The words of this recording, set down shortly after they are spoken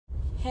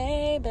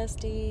Hey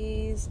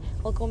besties,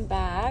 welcome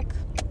back.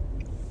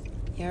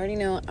 You already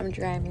know I'm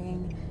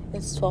driving.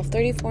 It's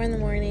 12:34 in the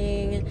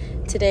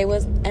morning. Today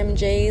was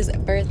MJ's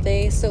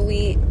birthday, so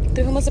we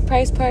threw him a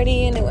surprise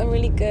party and it went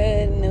really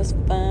good and it was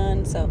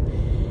fun. So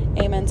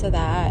amen to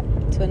that,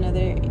 to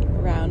another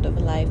round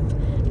of life.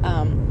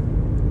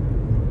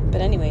 But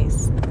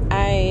anyways,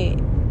 I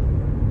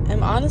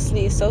am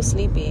honestly so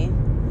sleepy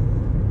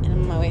and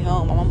I'm on my way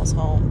home. I'm almost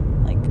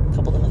home, like a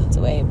couple of minutes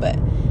away, but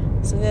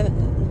something that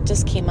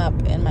just came up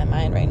in my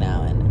mind right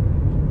now,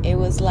 and it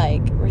was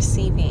like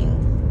receiving.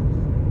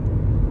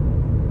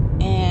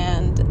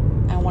 And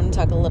I want to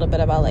talk a little bit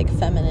about like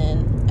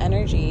feminine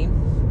energy,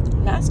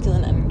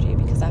 masculine energy,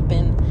 because I've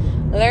been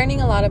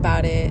learning a lot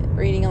about it,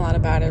 reading a lot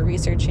about it,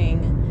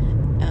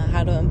 researching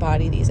how to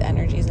embody these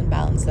energies and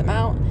balance them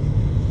out.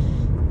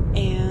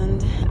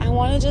 And I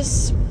want to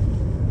just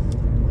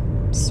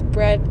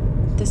spread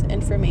this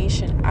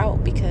information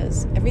out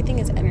because everything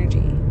is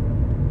energy,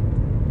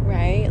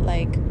 right?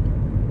 Like,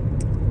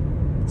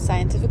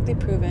 scientifically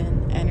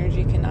proven,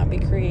 energy cannot be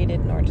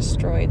created nor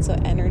destroyed. So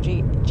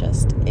energy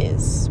just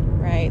is,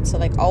 right? So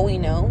like all we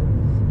know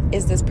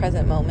is this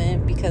present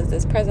moment, because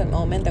this present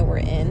moment that we're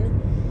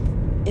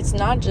in, it's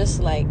not just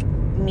like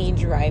me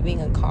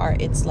driving a car.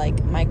 It's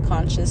like my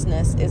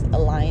consciousness is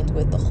aligned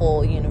with the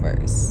whole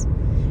universe,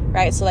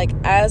 right? So like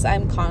as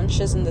I'm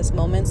conscious in this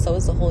moment, so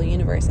is the whole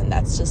universe. And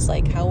that's just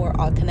like how we're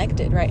all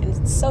connected, right? And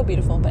it's so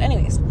beautiful. But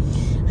anyways,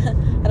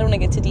 I don't want to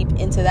get too deep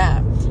into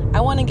that.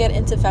 I want to get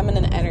into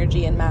feminine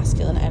energy and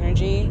masculine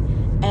energy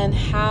and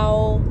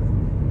how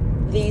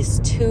these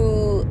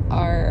two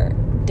are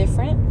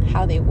different,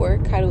 how they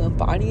work, how to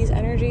embody these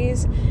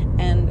energies,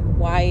 and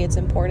why it's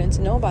important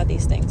to know about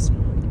these things.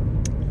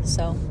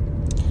 So,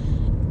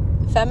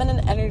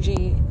 feminine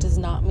energy does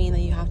not mean that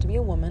you have to be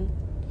a woman.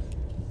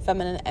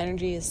 Feminine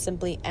energy is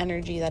simply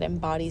energy that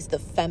embodies the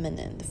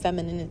feminine, the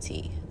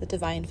femininity, the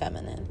divine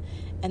feminine.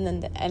 And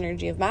then the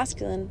energy of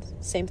masculine,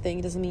 same thing.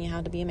 It doesn't mean you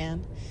have to be a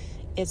man.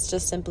 It's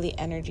just simply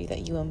energy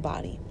that you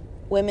embody.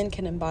 Women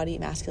can embody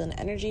masculine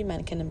energy.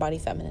 Men can embody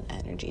feminine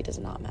energy. It does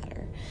not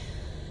matter.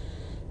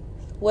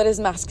 What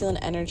is masculine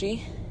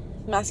energy?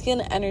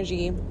 Masculine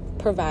energy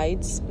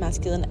provides.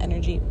 Masculine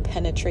energy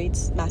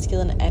penetrates.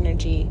 Masculine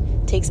energy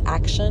takes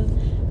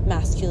action.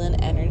 Masculine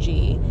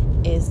energy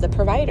is the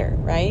provider,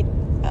 right?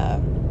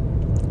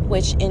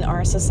 Which in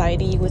our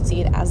society you would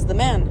see it as the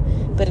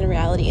man, but in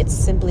reality it's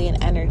simply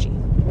an energy,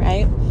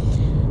 right?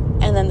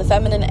 And then the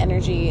feminine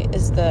energy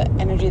is the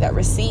energy that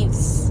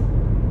receives,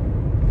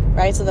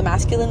 right? So the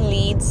masculine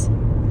leads,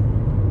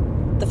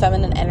 the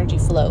feminine energy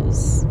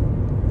flows.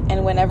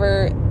 And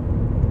whenever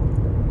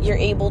you're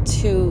able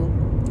to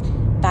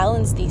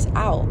balance these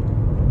out,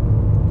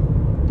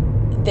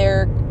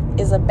 there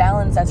is a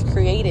balance that's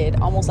created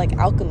almost like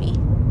alchemy,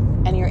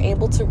 and you're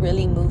able to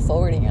really move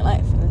forward in your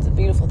life. And it's a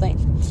beautiful thing.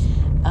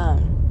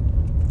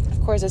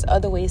 Of course, there's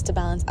other ways to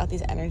balance out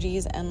these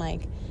energies, and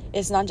like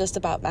it's not just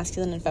about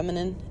masculine and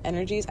feminine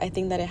energies. I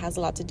think that it has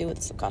a lot to do with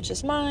the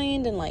subconscious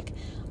mind and like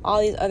all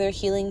these other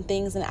healing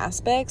things and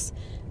aspects.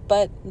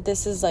 But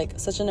this is like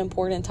such an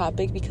important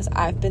topic because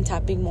I've been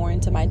tapping more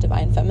into my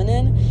divine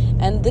feminine,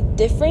 and the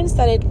difference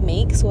that it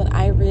makes when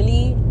I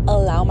really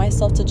allow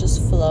myself to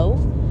just flow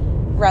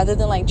rather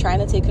than like trying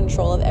to take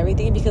control of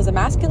everything, because the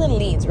masculine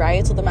leads,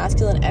 right? So the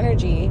masculine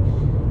energy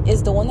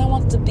is the one that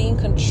wants to be in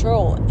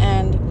control.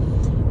 And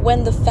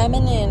when the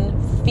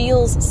feminine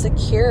feels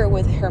secure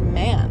with her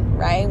man,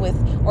 right?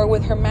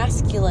 With her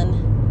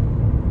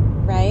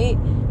masculine, right?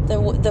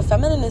 The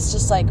feminine is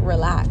just like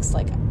relaxed.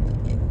 Like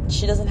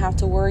she doesn't have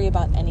to worry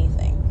about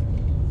anything.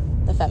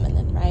 The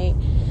feminine, right?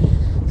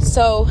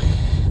 So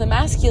the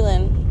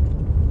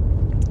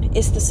masculine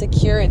is the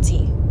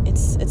security.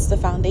 It's the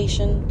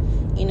foundation,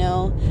 you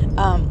know?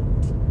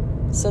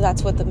 So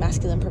that's what the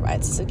masculine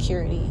provides,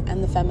 security,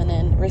 and the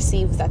feminine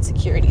receives that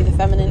security. The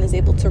feminine is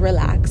able to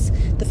relax.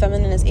 The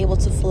feminine is able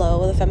to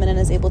flow. The feminine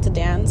is able to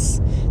dance.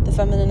 The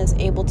feminine is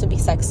able to be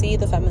sexy.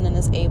 The feminine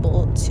is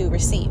able to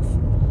receive,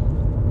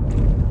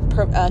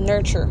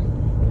 nurture,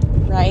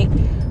 right?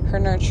 Her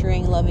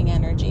nurturing, loving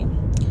energy.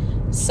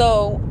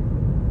 So,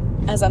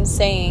 as I'm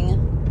saying,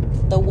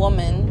 the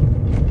woman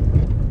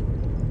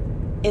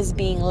is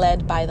being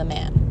led by the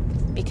man,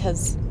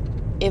 because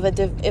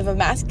if a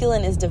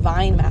masculine is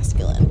divine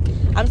masculine,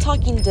 I'm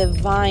talking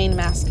divine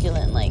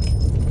masculine, like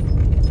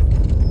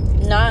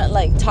not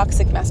like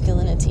toxic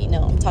masculinity.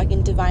 No, I'm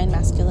talking divine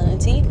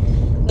masculinity.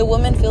 The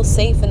woman feels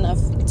safe enough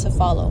to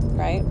follow,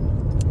 right?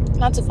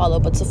 Not to follow,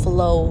 but to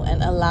flow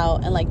and allow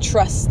and like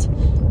trust,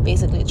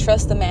 basically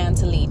trust the man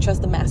to lead,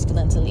 trust the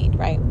masculine to lead,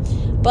 right?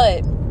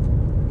 But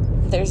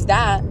there's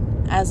that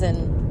as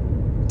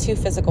in two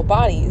physical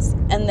bodies,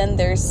 and then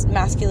there's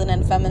masculine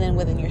and feminine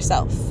within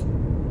yourself,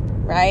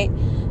 right?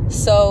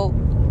 So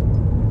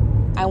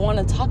I want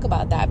to talk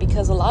about that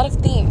because a lot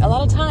of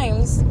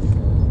times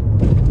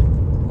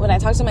when I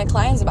talk to my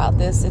clients about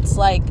this, it's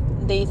like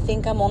they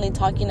think I'm only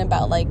talking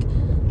about like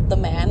the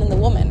man and the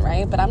woman,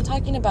 right? But I'm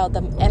talking about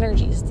the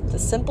energies, the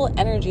simple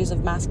energies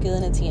of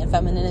masculinity and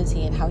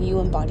femininity, and how you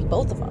embody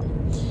both of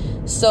them.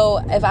 So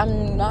if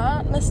I'm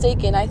not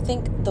mistaken, I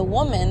think the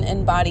woman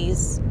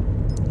embodies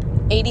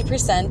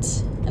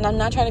 80%, and I'm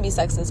not trying to be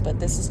sexist, but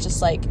this is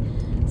just like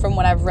from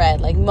what I've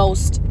read, like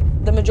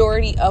the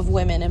majority of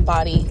women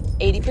embody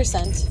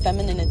 80%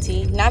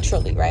 femininity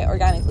naturally, right?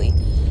 Organically,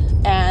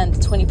 and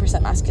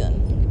 20%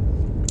 masculine.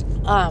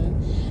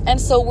 And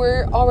so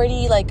we're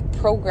already like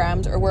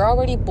programmed, or we're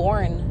already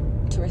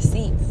born to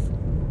receive.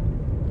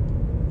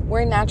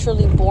 We're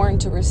naturally born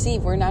to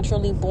receive. We're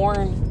naturally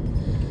born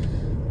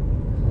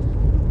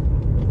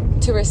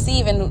to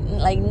receive and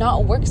like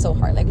not work so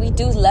hard. Like we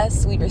do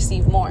less, we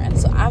receive more. And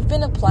so I've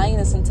been applying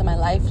this into my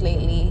life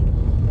lately,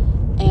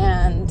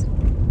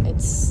 and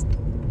it's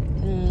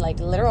like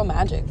literal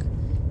magic.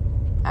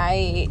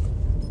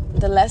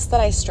 The less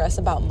that I stress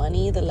about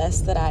money, the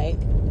less that I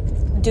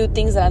do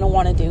things that I don't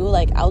want to do.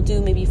 Like I'll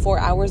do maybe 4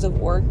 hours of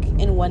work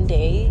in one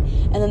day,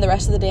 and then the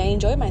rest of the day I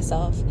enjoy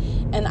myself.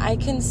 And I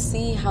can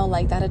see how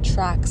like that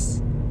attracts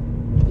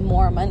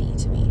more money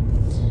to me,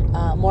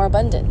 more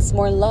abundance,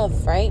 more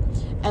love, right?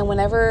 And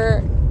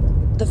whenever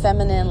the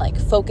feminine like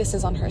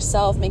focuses on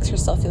herself, makes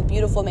herself feel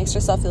beautiful, makes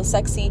herself feel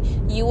sexy,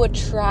 you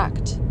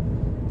attract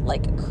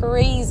like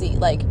crazy.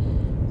 Like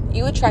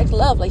you attract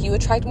love. Like you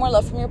attract more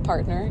love from your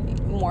partner,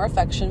 more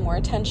affection, more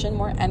attention,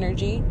 more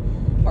energy,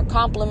 more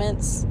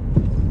compliments.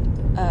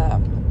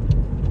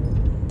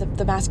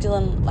 The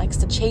masculine likes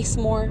to chase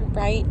more,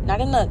 right? Not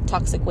in a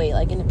toxic way,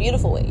 like in a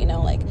beautiful way, you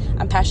know, like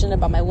I'm passionate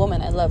about my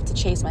woman. I love to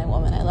chase my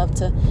woman. I want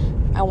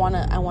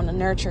to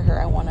nurture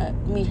her. I want to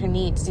meet her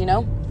needs, you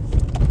know?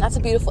 That's a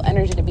beautiful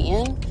energy to be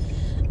in.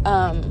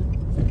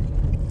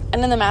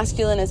 And then the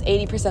masculine is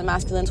 80%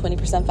 masculine,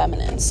 20%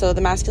 feminine. So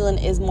the masculine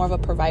is more of a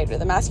provider.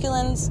 The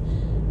masculines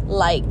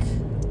like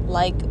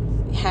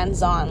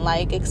hands-on,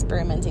 like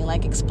experimenting,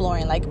 like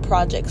exploring, like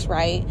projects,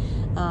 right?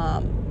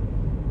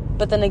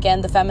 But then again,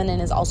 the feminine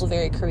is also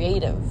very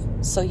creative.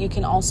 So you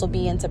can also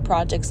be into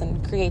projects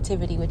and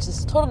creativity, which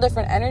is a total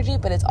different energy,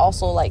 but it's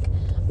also like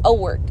a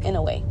work in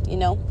a way, you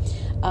know?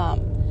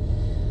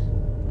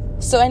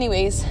 So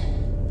anyways,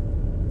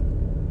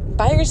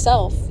 by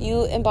yourself,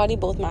 you embody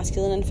both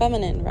masculine and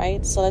feminine,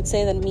 right? So let's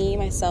say that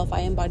myself,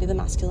 I embody the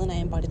masculine, I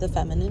embody the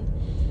feminine.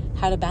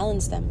 How to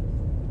balance them?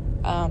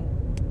 I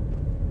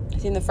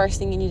think the first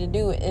thing you need to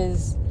do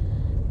is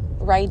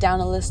write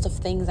down a list of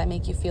things that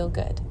make you feel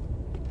good.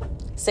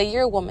 Say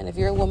you're a woman. If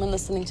you're a woman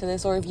listening to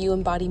this, or if you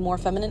embody more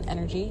feminine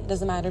energy, it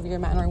doesn't matter if you're a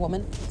man or a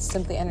woman, it's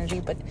simply energy,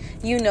 but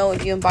you know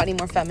if you embody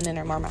more feminine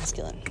or more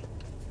masculine.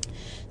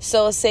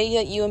 So say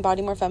that you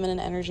embody more feminine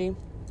energy.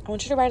 I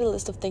want you to write a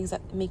list of things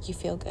that make you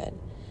feel good.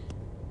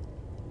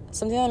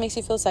 Something that makes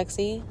you feel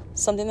sexy,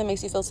 something that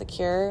makes you feel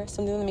secure,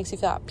 something that makes you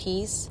feel at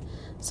peace,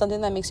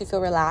 something that makes you feel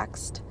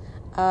relaxed,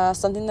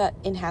 something that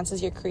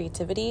enhances your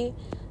creativity,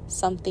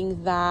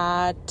 something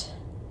that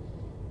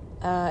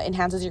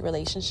enhances your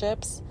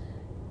relationships,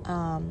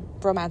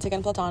 romantic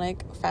and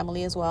platonic,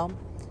 family as well.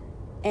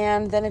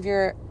 And then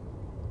even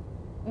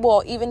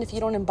if you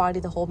don't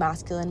embody the whole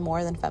masculine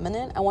more than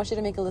feminine, I want you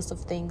to make a list of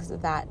things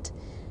that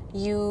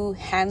you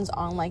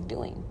hands-on like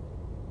doing,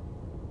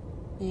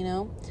 you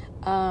know?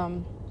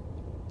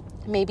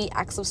 Maybe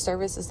acts of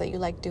services that you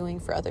like doing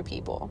for other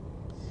people.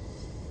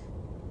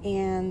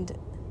 And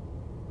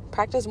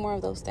practice more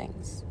of those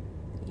things.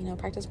 You know,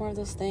 practice more of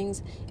those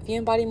things. If you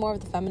embody more of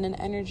the feminine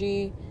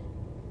energy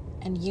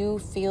and you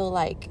feel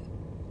like,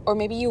 or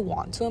maybe you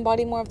want to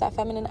embody more of that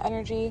feminine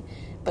energy,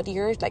 but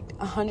you're like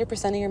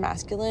 100% of your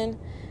masculine,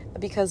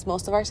 because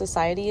most of our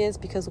society is,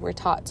 because we're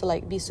taught to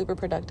like be super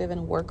productive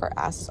and work our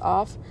asses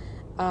off.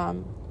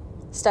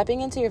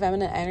 Stepping into your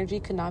feminine energy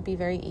could not be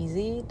very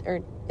easy,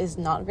 or is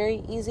not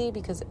very easy,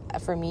 because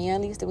for me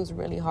at least it was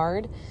really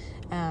hard.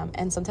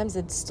 And sometimes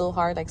it's still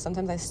hard. Like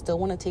sometimes I still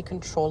want to take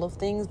control of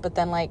things, but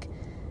then like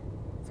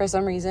for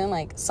some reason,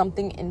 like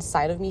something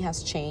inside of me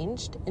has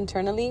changed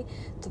internally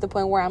to the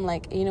point where I'm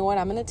like, you know what,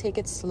 I'm going to take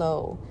it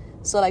slow.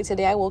 So like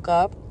today I woke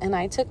up and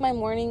I took my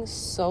morning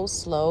so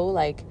slow.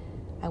 Like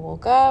I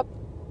woke up,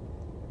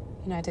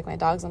 you know, I took my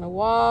dogs on a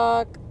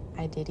walk,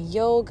 I did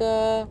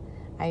yoga,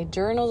 I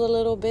journaled a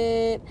little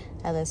bit,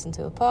 I listened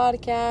to a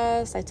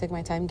podcast, I took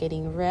my time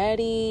getting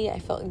ready, I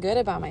felt good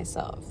about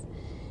myself,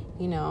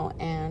 you know.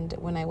 And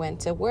when I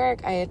went to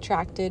work, I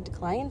attracted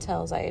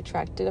clientele, I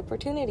attracted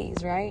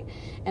opportunities, right?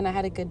 And I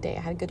had a good day, I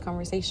had good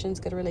conversations,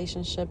 good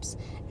relationships,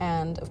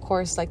 and of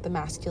course, like the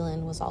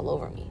masculine was all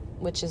over me,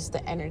 which is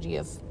the energy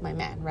of my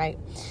man, right?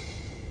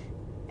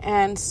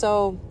 And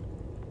so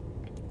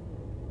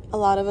a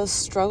lot of us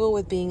struggle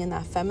with being in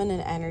that feminine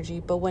energy,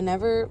 but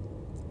whenever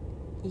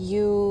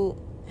you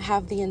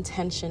have the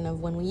intention of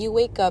when you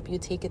wake up, you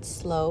take it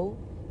slow,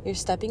 you're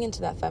stepping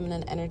into that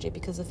feminine energy,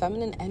 because the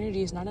feminine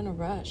energy is not in a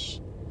rush.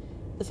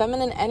 The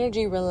feminine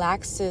energy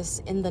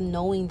relaxes in the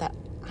knowing that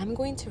I'm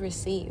going to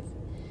receive.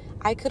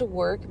 I could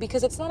work,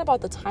 because it's not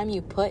about the time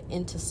you put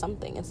into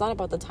something. It's not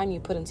about the time you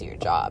put into your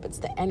job. It's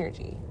the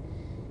energy.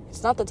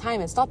 It's not the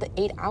time. It's not the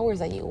 8 hours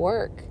that you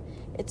work.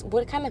 It's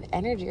what kind of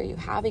energy are you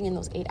having in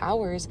those 8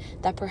 hours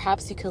that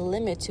perhaps you could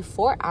limit to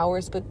 4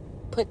 hours, but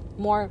put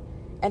more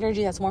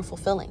energy that's more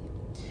fulfilling,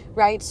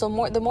 right?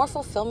 So the more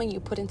fulfillment you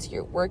put into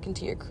your work,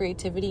 into your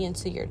creativity,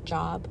 into your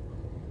job,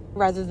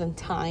 rather than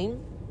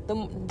time,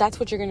 that's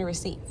what you're going to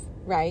receive,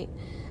 right?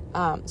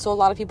 So a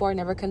lot of people are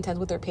never content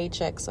with their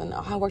paychecks, and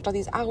I worked all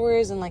these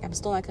hours and like I'm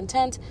still not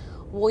content.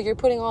 Well, you're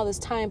putting all this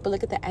time, but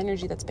look at the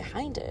energy that's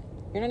behind it.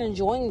 You're not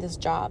enjoying this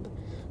job.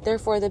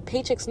 Therefore, the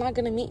paycheck's not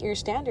going to meet your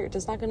standards.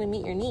 It's not going to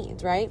meet your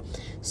needs, right?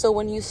 So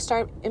when you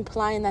start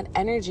implying that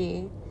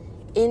energy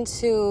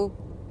into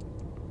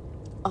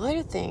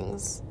other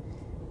things,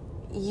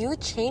 you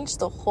change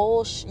the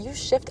whole, you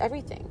shift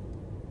everything.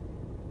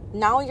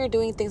 Now you're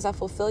doing things that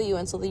fulfill you.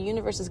 And so the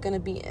universe is going to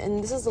be,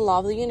 and this is the law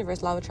of the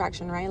universe, law of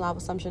attraction, right? Law of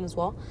assumption as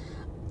well.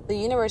 The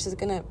universe is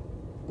going to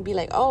be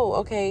like, oh,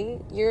 okay,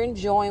 you're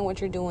enjoying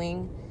what you're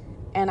doing.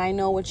 And I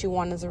know what you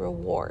want as a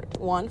reward.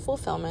 One,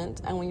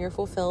 fulfillment. And when you're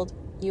fulfilled,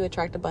 you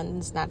attract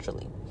abundance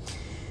naturally.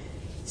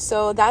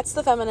 So that's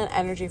the feminine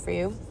energy for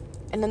you.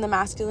 And then the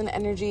masculine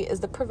energy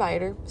is the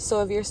provider.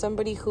 So if you're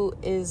somebody who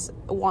is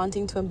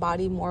wanting to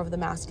embody more of the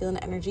masculine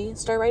energy,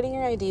 start writing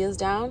your ideas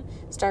down,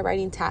 start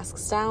writing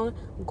tasks down,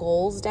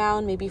 goals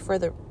down, maybe for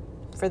the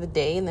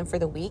day and then for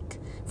the week,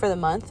 for the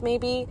month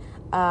maybe.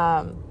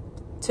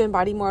 To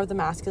embody more of the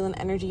masculine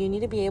energy, you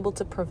need to be able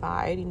to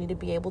provide. You need to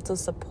be able to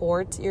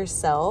support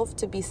yourself,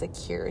 to be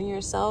secure in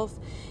yourself.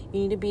 You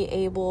need to be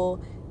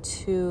able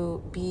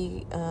to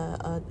be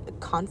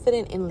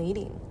confident in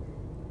leading.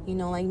 You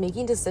know, like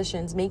making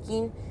decisions,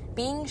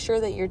 being sure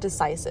that you're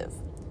decisive,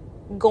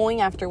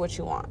 going after what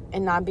you want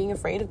and not being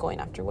afraid of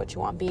going after what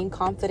you want, being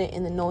confident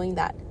in the knowing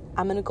that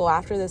I'm going to go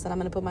after this and I'm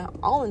going to put my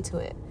all into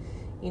it.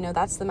 You know,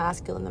 that's the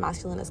masculine. The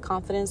masculine is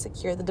confident,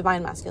 secure, the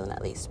divine masculine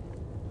at least.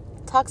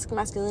 Toxic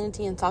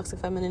masculinity and toxic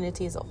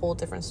femininity is a whole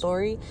different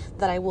story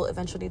that I will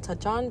eventually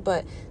touch on,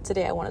 but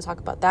today I want to talk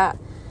about that.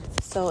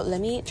 So let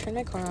me turn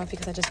my car off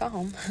because I just got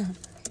home.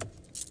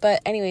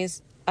 But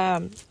anyways,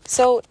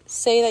 so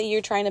say that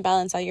you're trying to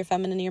balance out your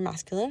feminine and your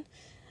masculine.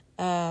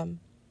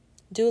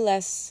 Do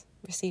less,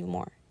 receive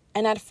more.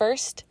 And at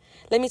first,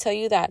 let me tell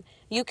you that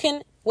you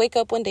can wake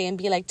up one day and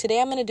be like,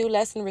 today I'm going to do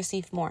less and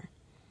receive more.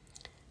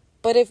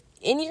 But if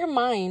in your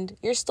mind,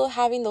 you're still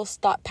having those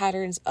thought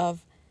patterns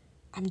of,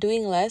 I'm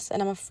doing less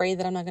and I'm afraid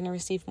that I'm not going to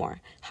receive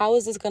more. How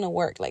is this going to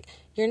work? Like,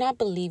 you're not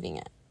believing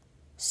it.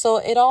 So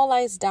it all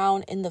lies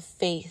down in the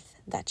faith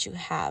that you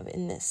have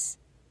in this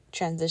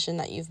transition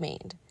that you've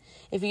made.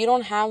 If you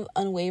don't have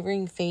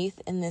unwavering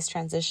faith in this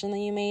transition that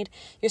you made,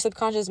 your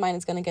subconscious mind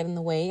is going to get in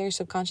the way. Your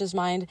subconscious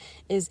mind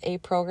is a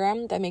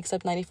program that makes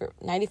up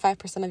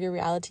 95% of your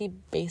reality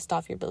based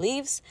off your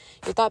beliefs,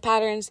 your thought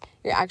patterns,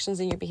 your actions,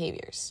 and your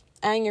behaviors,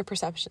 and your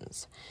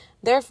perceptions.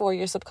 Therefore,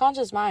 your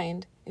subconscious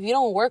mind, if you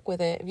don't work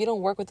with it, if you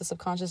don't work with the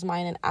subconscious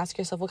mind and ask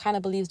yourself, what kind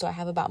of beliefs do I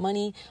have about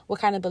money?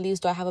 What kind of beliefs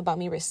do I have about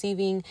me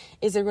receiving?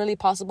 Is it really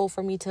possible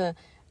for me to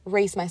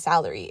raise my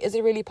salary? Is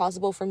it really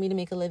possible for me to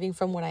make a living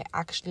from what I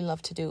actually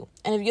love to do?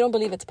 And if you don't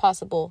believe it's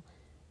possible,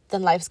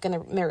 then life's going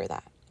to mirror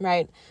that,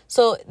 right?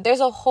 So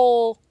there's a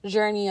whole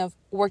journey of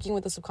working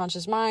with the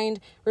subconscious mind,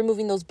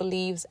 removing those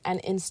beliefs and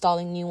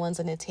installing new ones.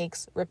 And it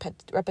takes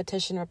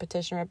repetition. And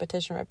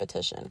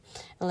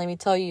let me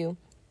tell you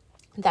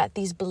that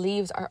these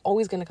beliefs are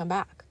always going to come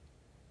back.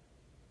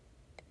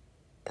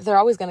 They're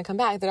always going to come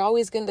back. There's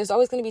always going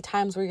to be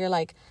times where you're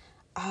like,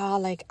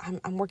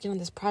 I'm working on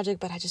this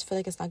project, but I just feel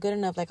like it's not good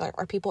enough. Like,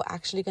 are people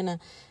actually going to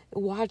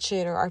watch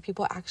it? Or are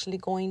people actually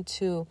going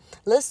to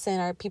listen?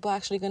 Are people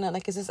actually going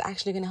to, is this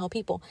actually going to help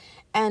people?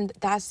 And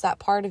that's that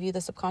part of you,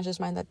 the subconscious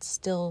mind, that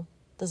still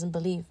doesn't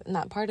believe. And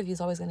that part of you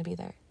is always going to be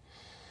there.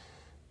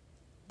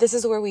 This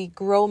is where we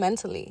grow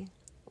mentally,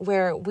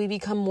 where we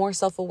become more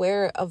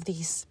self-aware of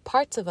these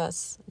parts of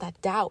us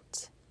that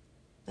doubt,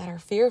 that are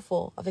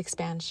fearful of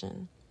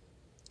expansion.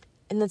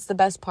 And that's the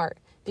best part.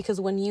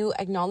 Because when you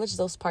acknowledge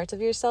those parts of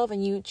yourself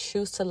and you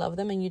choose to love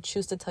them and you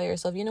choose to tell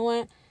yourself, you know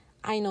what,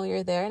 I know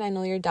you're there and I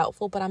know you're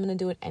doubtful, but I'm going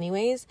to do it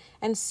anyways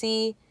and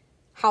see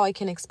how I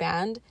can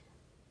expand.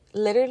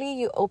 Literally,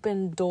 you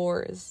open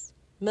doors,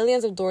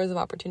 millions of doors of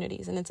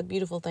opportunities, and it's a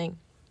beautiful thing.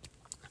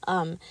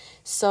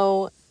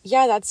 So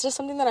yeah, that's just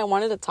something that I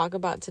wanted to talk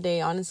about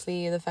today.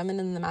 Honestly, the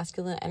feminine and the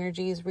masculine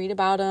energies, read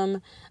about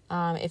them.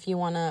 If you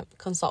want to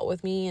consult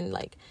with me and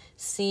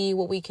see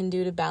what we can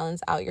do to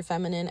balance out your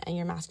feminine and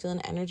your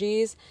masculine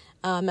energies,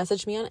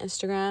 message me on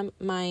Instagram.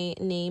 My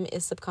name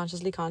is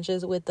Subconsciously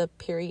Conscious with the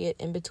period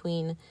in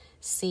between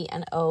C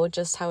and O,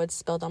 just how it's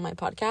spelled on my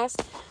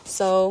podcast.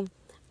 So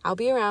I'll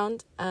be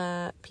around.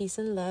 Peace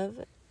and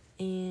love,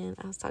 and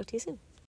I'll talk to you soon.